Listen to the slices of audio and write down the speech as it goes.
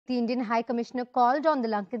The Indian High Commissioner called on the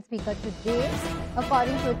Lankan speaker today.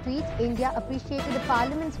 According to a tweet, India appreciated the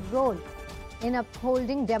Parliament's role in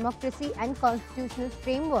upholding democracy and constitutional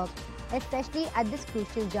framework, especially at this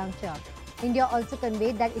crucial juncture. India also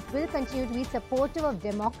conveyed that it will continue to be supportive of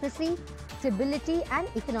democracy, stability and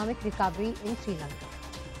economic recovery in Sri Lanka.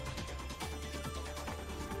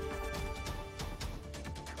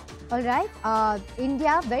 All right,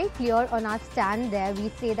 India very clear on our stand there. We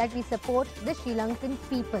say that we support the Sri Lankan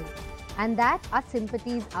people and that our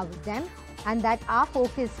sympathies are with them and that our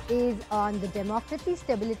focus is on the democracy,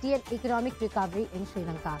 stability and economic recovery in Sri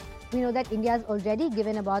Lanka. We know that India has already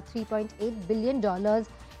given about $3.8 billion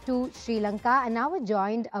to Sri Lanka, and now we're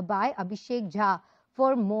joined by Abhishek Jha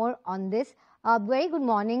for more on this. Very good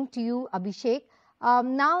morning to you, Abhishek.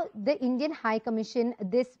 Now, the Indian High Commission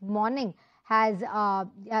this morning has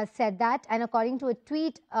said that, and according to a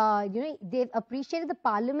tweet, they've appreciated the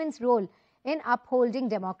Parliament's role in upholding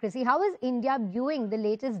democracy. How is India viewing the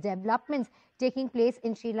latest developments taking place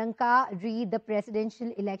in Sri Lanka, the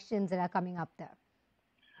presidential elections that are coming up there?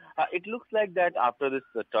 It looks like that after this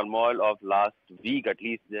turmoil of last week, at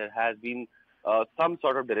least, there has been some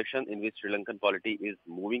sort of direction in which Sri Lankan polity is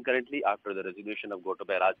moving currently after the resignation of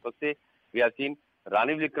Gotabaya Rajapaksa. We have seen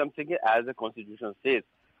Ranil Wickremesinghe, as the constitution says,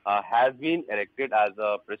 has been elected as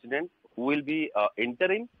a president who will be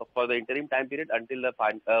interim for the interim time period until the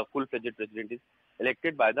full-fledged president is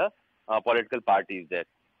elected by the political parties there.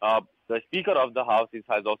 The Speaker of the House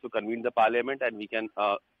has also convened the Parliament, and we can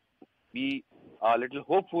be a little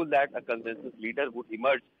hopeful that a consensus leader would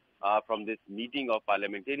emerge from this meeting of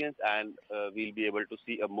parliamentarians, and we'll be able to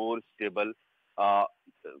see a more stable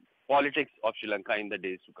politics of Sri Lanka in the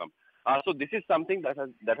days to come. So this is something that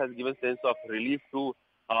has given sense of relief to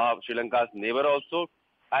Sri Lanka's neighbor also,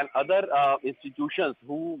 and other institutions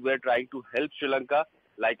who were trying to help Sri Lanka,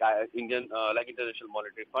 like International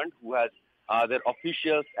Monetary Fund, who has their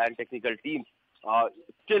officials and technical teams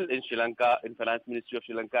still in Sri Lanka, in Finance Ministry of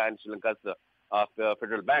Sri Lanka and Sri Lanka's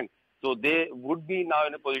Federal Bank. So they would be now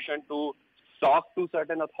in a position to talk to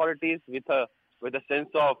certain authorities with a sense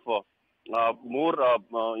of more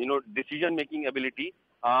decision-making ability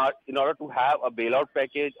in order to have a bailout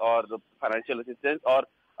package or the financial assistance, or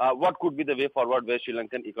what could be the way forward where Sri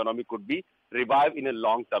Lankan economy could be revived in a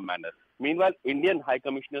long-term manner. Meanwhile, Indian High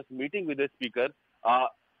Commissioner's meeting with the Speaker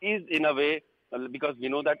is in a way, because we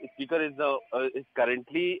know that the Speaker is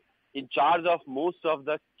currently in charge of most of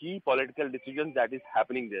the key political decisions that is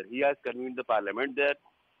happening there. He has convened the Parliament there,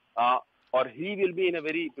 or he will be in a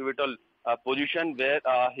very pivotal position where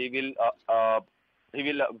he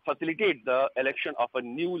will facilitate the election of a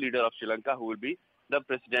new leader of Sri Lanka who will be the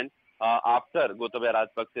president after Gotabaya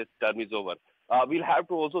Rajapaksa's term is over. We'll have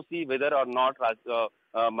to also see whether or not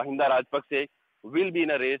Mahinda Rajapaksa will be in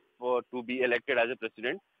a race to be elected as a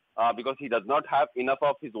president, because he does not have enough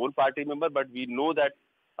of his own party member. But we know that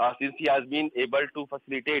since he has been able to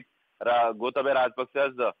facilitate Gotabaya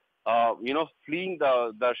Rajapaksa's fleeing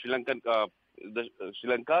the Sri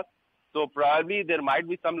Lanka, so probably there might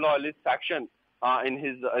be some loyalist faction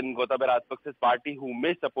in Gotabaya Rajapaksa's party who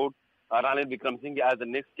may support Ranil Wickremesinghe as the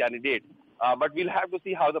next candidate. But we'll have to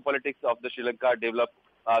see how the politics of the Sri Lanka develop.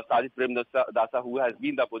 Sajid Premdasa, who has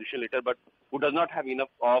been the opposition leader but who does not have enough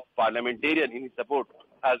of parliamentarian in his support,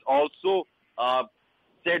 has also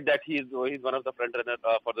said that he is one of the front runners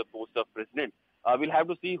for the post of president. We'll have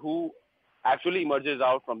to see who actually emerges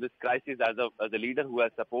out from this crisis as a leader who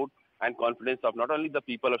has support and confidence of not only the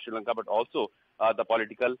people of Sri Lanka but also the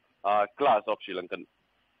political class of Sri Lankan.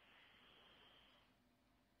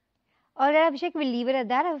 All right, Abhishek, we'll leave it at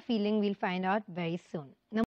that. I have a feeling we'll find out very soon.